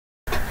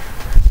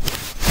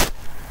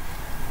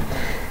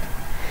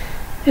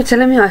You're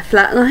telling me I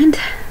flatlined?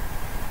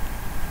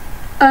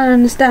 I don't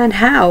understand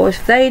how,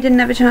 if they didn't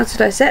have a chance to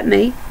dissect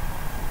me.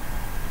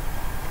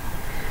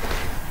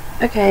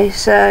 Okay,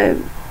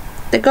 so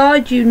the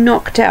guard you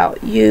knocked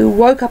out, you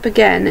woke up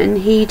again and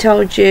he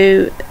told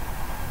you,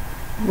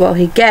 well,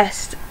 he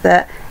guessed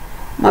that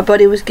my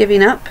body was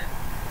giving up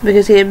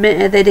because he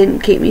admitted they didn't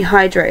keep me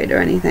hydrated or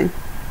anything.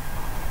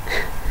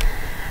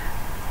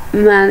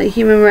 Man, the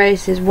human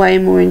race is way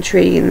more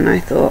intriguing than I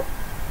thought.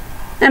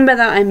 And by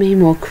that I mean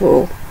more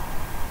cruel.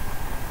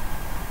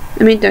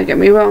 I mean, don't get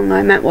me wrong,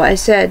 I meant what I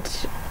said.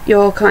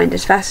 Your kind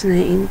is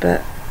fascinating,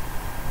 but...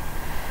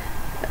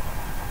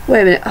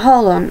 Wait a minute,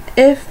 hold on.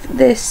 If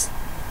this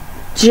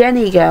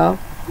Jenny girl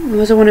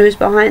was the one who was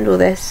behind all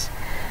this,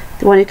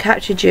 the one who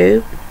captured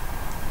you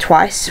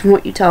twice from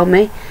what you told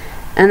me,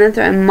 and then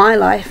threatened my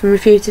life and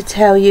refused to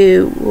tell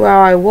you where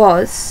I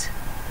was,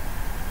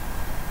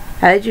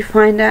 how did you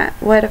find out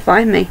where to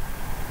find me?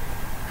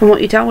 From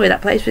what you told me,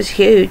 that place was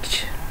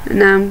huge. And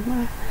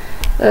now,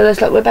 it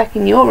looks like we're back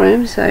in your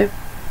room, so...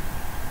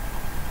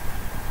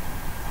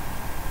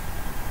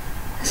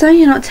 So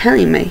you're not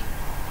telling me?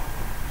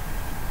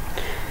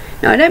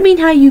 No, I don't mean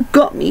how you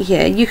got me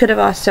here. You could have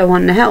asked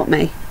someone to help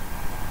me.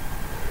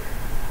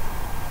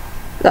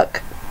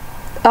 Look,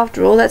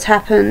 after all that's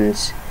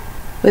happened,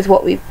 with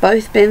what we've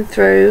both been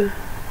through,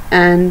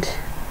 and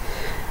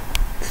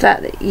the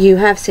fact that you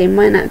have seen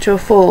my natural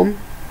form,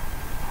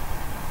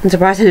 I'm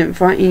surprised I didn't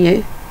frighten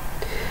you.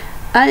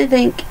 I don't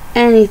think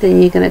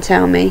anything you're going to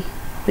tell me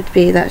would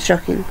be that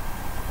shocking.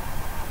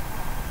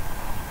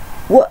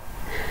 What?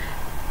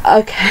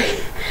 Okay.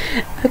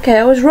 Okay,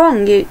 I was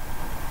wrong. You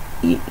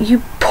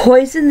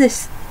poisoned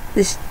this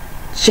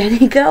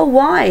Jenny girl?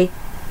 Why?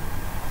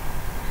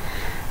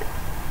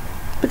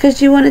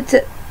 Because you wanted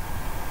to...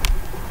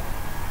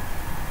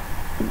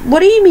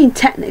 What do you mean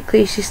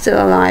technically she's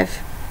still alive?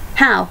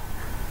 How?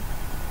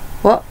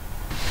 What?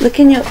 Look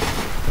in your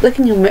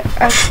mirror.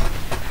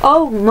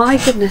 Oh my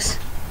goodness.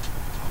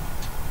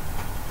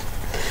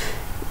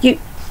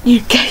 You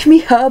gave me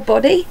her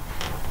body?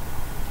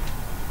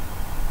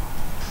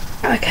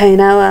 Okay,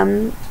 now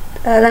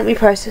let me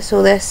process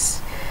all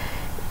this.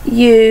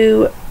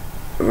 You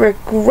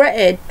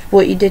regretted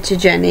what you did to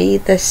Jenny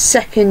the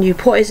second you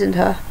poisoned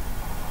her,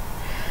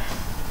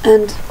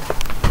 and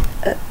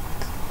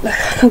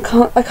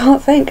I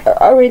can't think.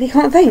 I really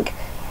can't think.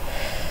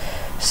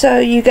 So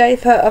you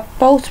gave her a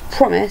false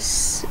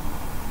promise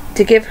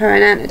to give her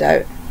an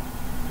antidote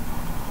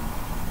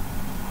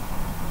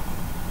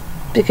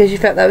because you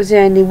felt that was the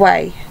only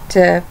way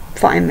to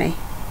find me.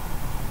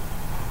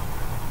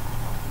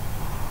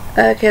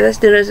 Okay, that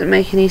still doesn't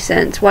make any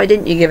sense. Why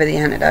didn't you give her the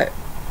antidote?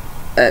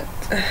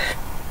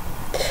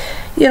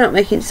 You're not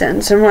making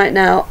sense, and right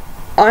now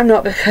I'm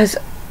not, because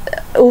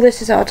all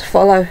this is hard to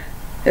follow.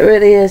 It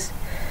really is.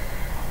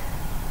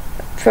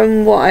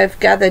 From what I've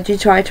gathered, you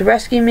tried to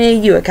rescue me,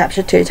 you were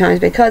captured 2 times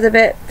because of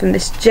it, from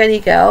this Jenny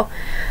girl.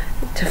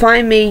 To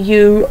find me,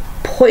 you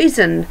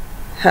poisoned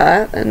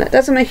her, and that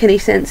doesn't make any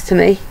sense to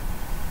me.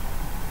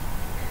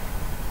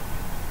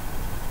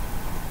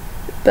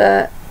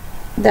 But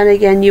then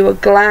again, you were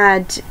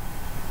glad...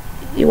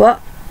 You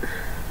what?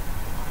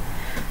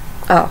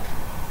 Oh.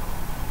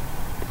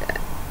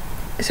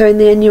 So in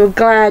the end you were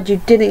glad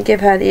you didn't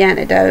give her the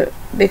antidote,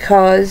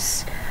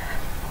 because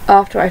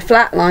after I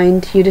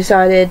flatlined you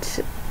decided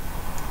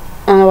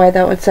on a way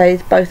that would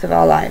save both of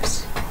our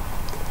lives.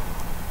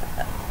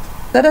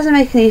 That doesn't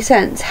make any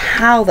sense.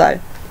 How though?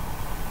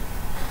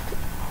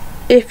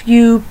 If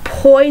you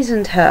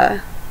poisoned her,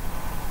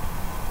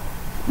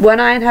 when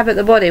I inhabit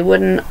the body,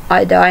 wouldn't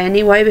I die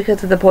anyway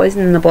because of the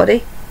poison in the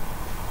body?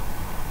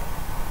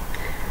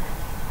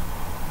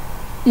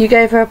 You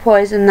gave her a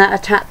poison that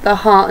attacked the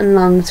heart and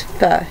lungs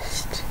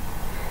first,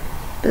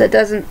 but that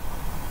doesn't...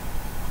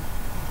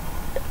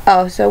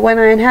 Oh, so when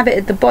I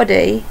inhabited the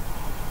body,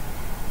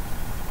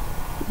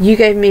 you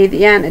gave me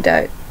the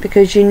antidote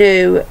because you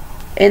knew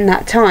in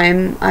that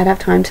time I'd have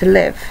time to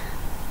live.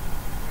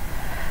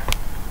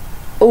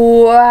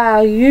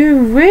 Wow, you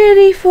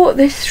really thought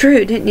this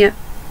through, didn't you?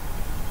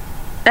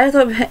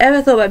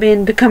 Ever thought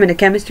about becoming a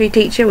chemistry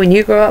teacher when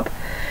you grow up?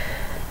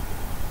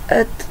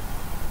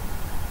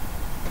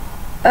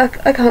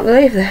 I can't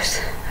believe this.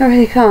 I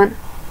really can't.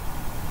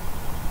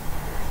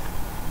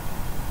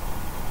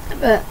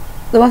 But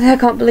the one thing I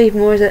can't believe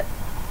more is that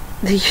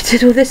you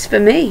did all this for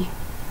me.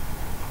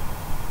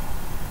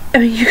 I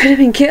mean, you could have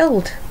been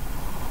killed.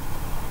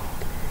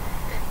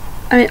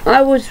 I mean,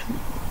 I was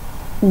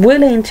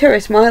willing to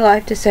risk my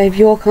life to save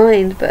your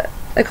kind, but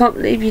I can't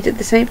believe you did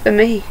the same for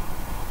me.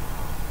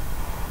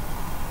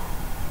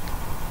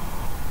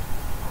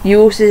 You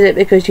also did it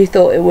because you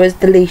thought it was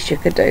the least you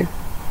could do.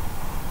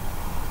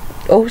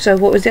 Also,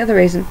 what was the other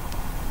reason?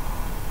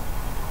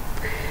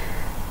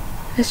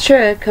 It's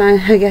true,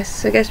 I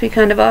guess we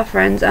kind of are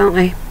friends, aren't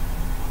we?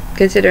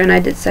 Considering I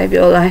did save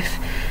your life,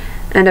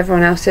 and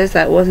everyone else says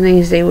that wasn't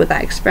easy with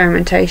that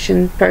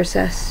experimentation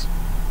process.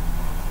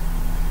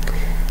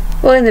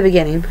 Well, in the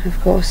beginning, of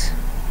course.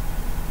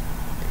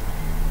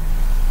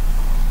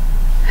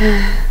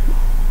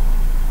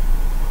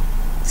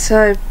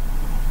 So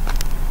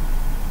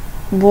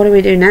what do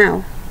we do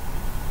now?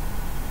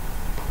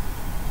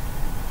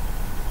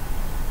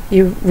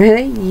 You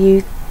really?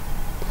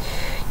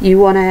 You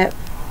want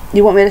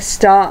me to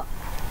start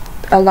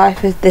a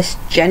life with this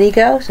Jenny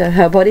girl so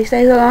her body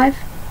stays alive?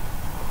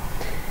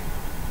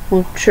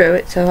 Well, true,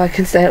 it's so I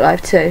can stay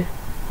alive too.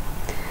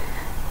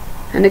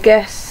 And I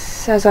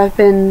guess as I've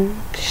been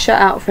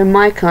shut out from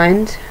my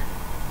kind,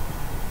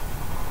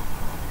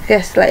 I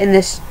guess letting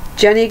this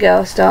Jenny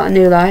girl start a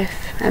new life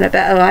and a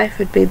better life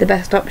would be the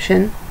best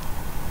option.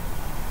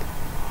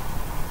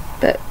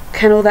 But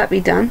can all that be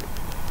done?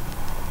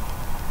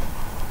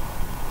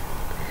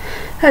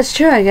 That's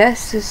true, I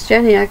guess. As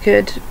Jenny, I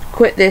could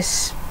quit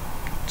this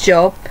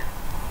job,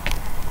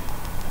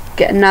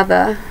 get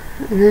another,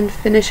 and then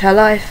finish her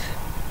life.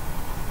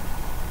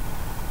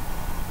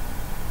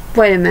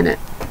 Wait a minute.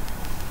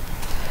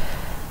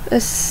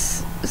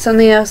 There's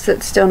something else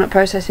that's still not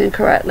processing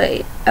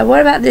correctly.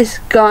 What about this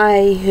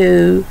guy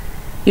who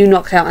you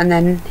knocked out and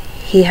then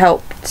he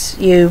helped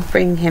you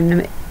bring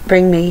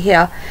me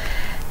here?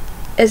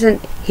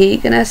 Isn't he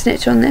gonna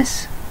snitch on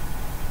this?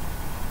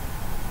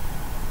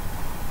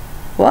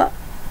 What?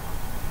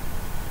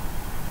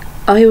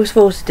 Oh, he was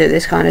forced to do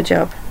this kind of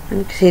job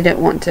because he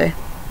didn't want to.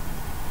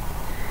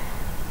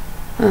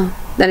 Well,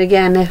 then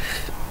again,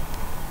 if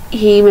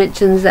he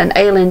mentions an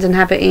alien's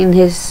inhabiting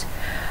his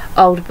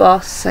old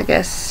boss, I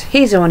guess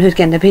he's the one who's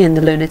going to be in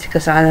the lunatic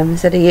asylum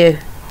instead of you.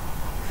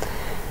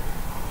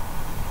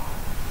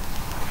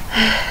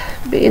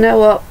 But you know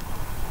what?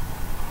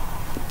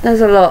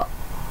 There's a lot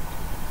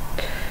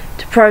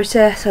to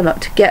process, a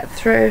lot to get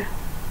through.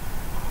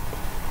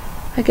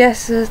 I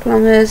guess as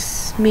long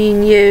as me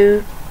and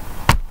you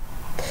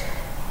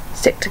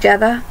stick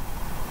together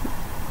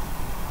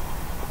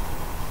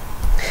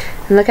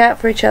and look out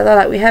for each other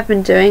like we have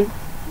been doing,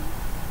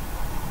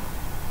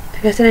 I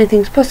guess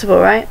anything's possible,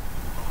 right?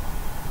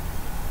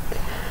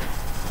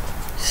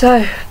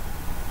 So,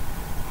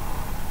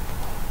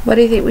 what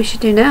do you think we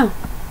should do now?